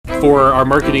For our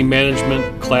marketing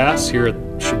management class here at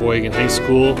Cheboygan High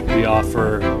School, we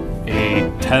offer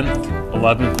a 10th,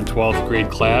 11th, and 12th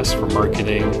grade class for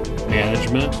marketing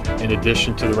management. In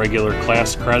addition to the regular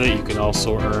class credit, you can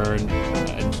also earn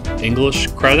an English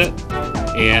credit,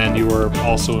 and you are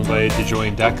also invited to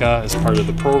join DECA as part of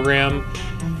the program.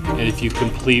 And if you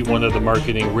complete one of the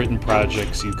marketing written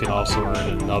projects, you can also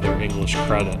earn another English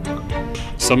credit.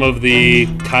 Some of the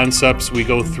concepts we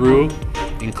go through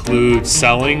include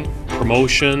selling,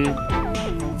 promotion,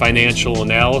 financial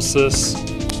analysis,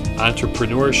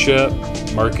 entrepreneurship,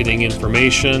 marketing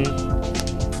information,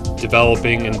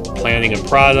 developing and planning a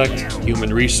product,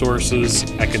 human resources,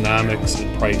 economics,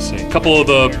 and pricing. A couple of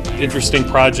the interesting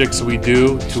projects we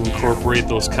do to incorporate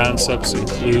those concepts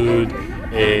include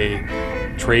a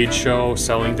trade show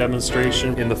selling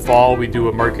demonstration. In the fall, we do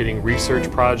a marketing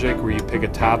research project where you pick a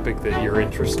topic that you're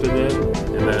interested in,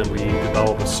 and then we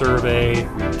develop a survey,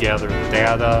 we gather the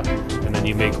data, and then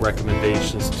you make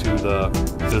recommendations to the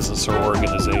business or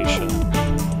organization.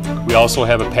 We also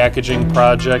have a packaging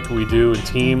project we do in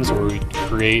teams where we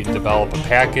create and develop a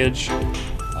package,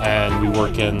 and we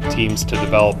work in teams to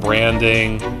develop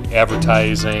branding,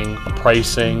 advertising,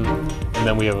 pricing, and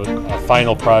then we have a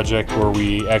final project where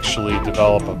we actually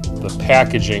develop the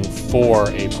packaging for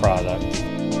a product.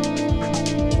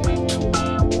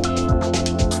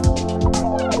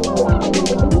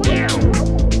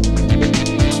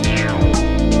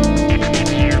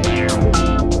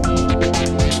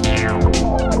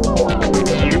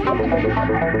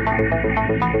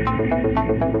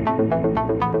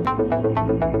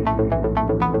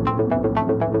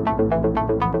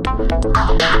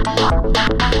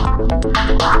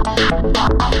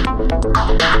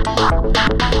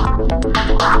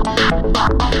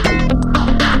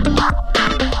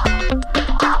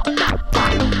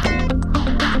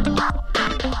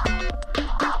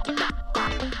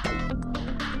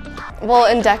 Well,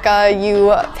 in DECA,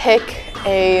 you pick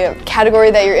a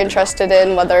category that you're interested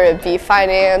in, whether it be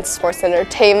finance, sports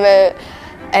entertainment,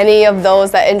 any of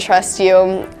those that interest you,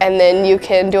 and then you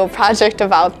can do a project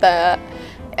about that,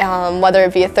 whether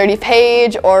it be a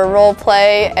 30-page or a role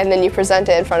play, and then you present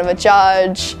it in front of a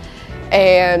judge,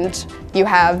 and you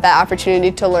have that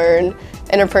opportunity to learn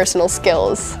interpersonal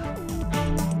skills.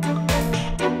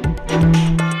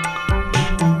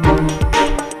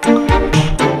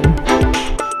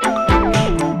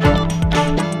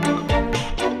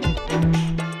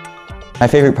 My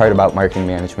favorite part about marketing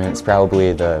management is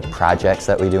probably the projects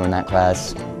that we do in that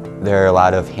class. There are a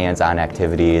lot of hands-on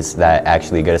activities that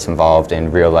actually get us involved in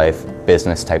real-life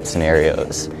business type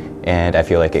scenarios, and I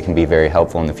feel like it can be very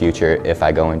helpful in the future if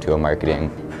I go into a marketing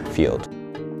field.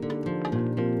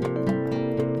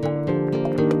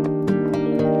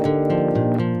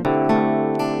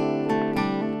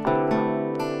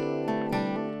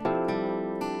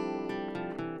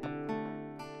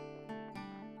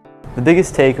 The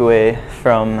biggest takeaway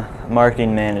from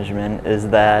marketing management is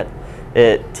that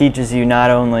it teaches you not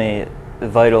only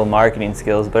vital marketing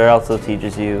skills, but it also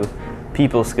teaches you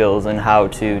people skills and how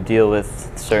to deal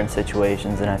with certain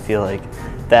situations, and I feel like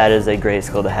that is a great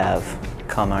skill to have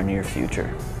come our near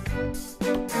future.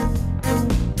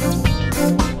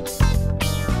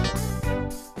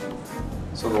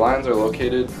 So the Lions are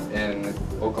located in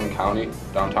Oakland County,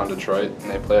 downtown Detroit,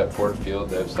 and they play at Ford Field.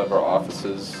 They have several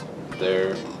offices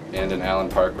there and in Allen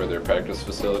Park where their practice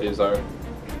facilities are.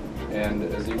 And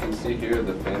as you can see here,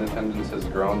 the fan attendance has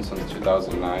grown since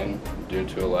 2009 due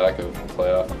to a lack of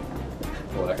playoff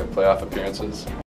appearances.